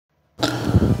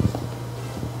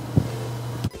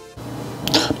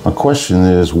My question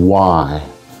is why?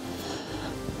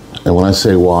 And when I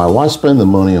say why spend the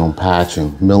money on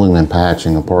patching, milling and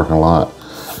patching a parking lot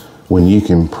when you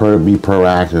can be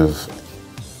proactive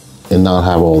and not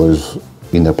have all those,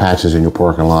 you know, patches in your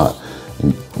parking lot?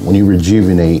 And when you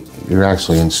rejuvenate, you're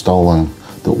actually installing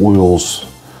the oils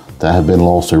that have been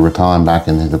lost over time back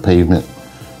into the pavement,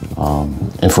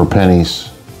 and for pennies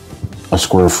a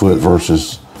square foot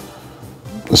versus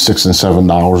 $6 and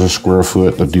 $7 a square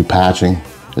foot to do patching.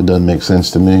 It doesn't make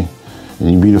sense to me.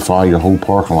 And you beautify your whole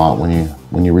parking lot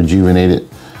when you rejuvenate it.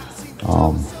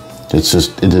 It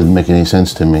doesn't make any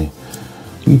sense to me.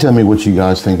 You can tell me what you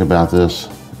guys think about this.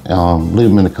 Leave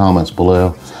them in the comments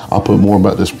below. I'll put more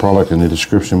about this product in the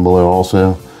description below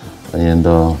also. And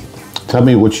tell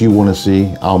me what you want to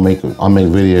see. I'll make a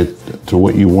video to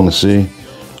what you want to see.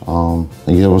 And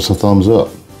give us a thumbs up.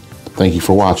 Thank you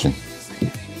for watching.